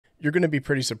You're going to be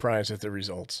pretty surprised at the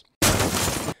results.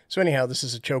 So anyhow, this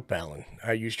is a Choke Balun.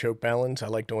 I use Choke Baluns. I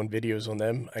like doing videos on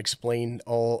them. I explain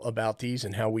all about these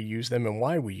and how we use them and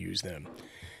why we use them.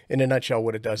 In a nutshell,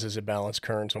 what it does is it balances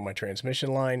currents on my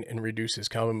transmission line and reduces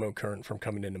common mode current from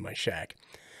coming into my shack.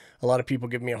 A lot of people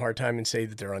give me a hard time and say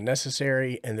that they're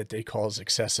unnecessary and that they cause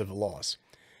excessive loss.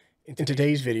 In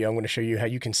today's video, I'm going to show you how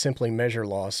you can simply measure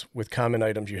loss with common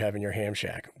items you have in your ham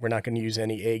shack. We're not going to use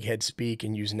any egghead speak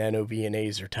and use nano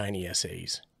VNAs or tiny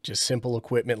SAs. Just simple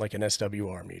equipment like an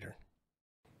SWR meter.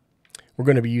 We're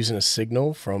going to be using a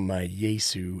signal from my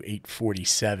Yaesu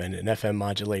 847, an FM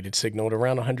modulated signal at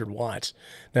around 100 watts.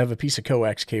 Now I have a piece of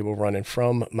coax cable running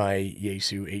from my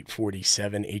Yaesu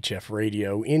 847 HF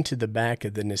radio into the back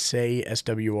of the Nisei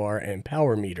SWR and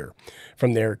power meter.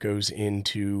 From there it goes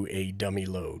into a dummy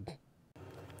load.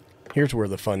 Here's where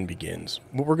the fun begins.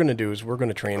 What we're going to do is we're going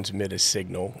to transmit a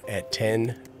signal at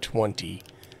 10, 20,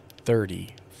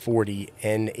 30, 40,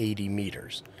 and 80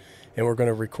 meters. And we're going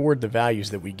to record the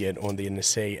values that we get on the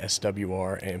Nisei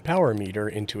SWR and power meter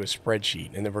into a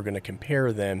spreadsheet. And then we're going to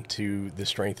compare them to the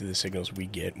strength of the signals we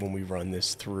get when we run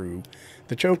this through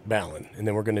the Choke Balun. And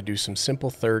then we're going to do some simple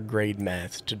third grade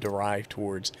math to derive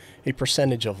towards a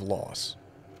percentage of loss.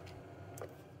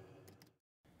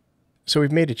 So we've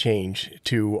made a change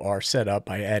to our setup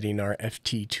by adding our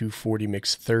FT240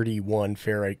 Mix 31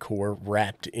 ferrite core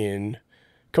wrapped in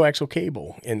coaxial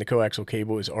cable. And the coaxial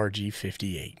cable is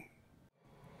RG58.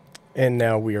 And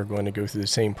now we are going to go through the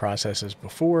same process as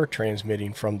before,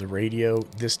 transmitting from the radio,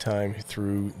 this time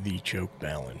through the Choke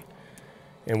Balun.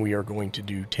 And we are going to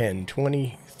do 10,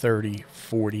 20, 30,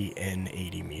 40, and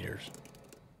 80 meters.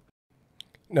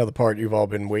 Now the part you've all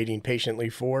been waiting patiently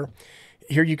for.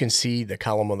 Here you can see the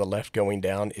column on the left going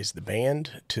down is the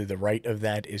band. To the right of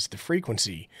that is the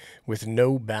frequency. With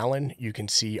no Balun, you can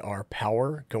see our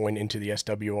power going into the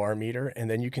SWR meter, and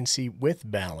then you can see with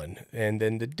Balun, and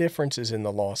then the difference is in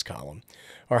the loss column.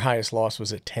 Our highest loss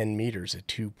was at 10 meters at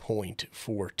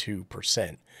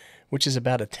 2.42%, which is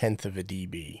about 1/10 of a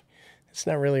dB. It's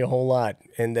not really a whole lot.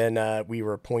 And then we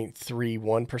were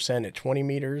 0.31% at 20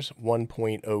 meters,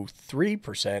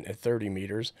 1.03% at 30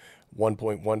 meters,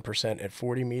 1.1% at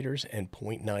 40 meters, and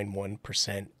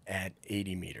 0.91% at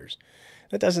 80 meters.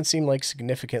 That doesn't seem like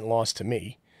significant loss to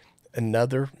me.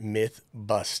 Another myth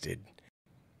busted.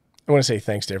 I want to say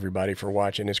thanks to everybody for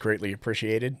watching. It's greatly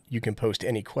appreciated. You can post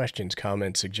any questions,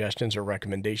 comments, suggestions, or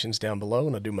recommendations down below,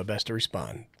 and I'll do my best to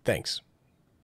respond. Thanks.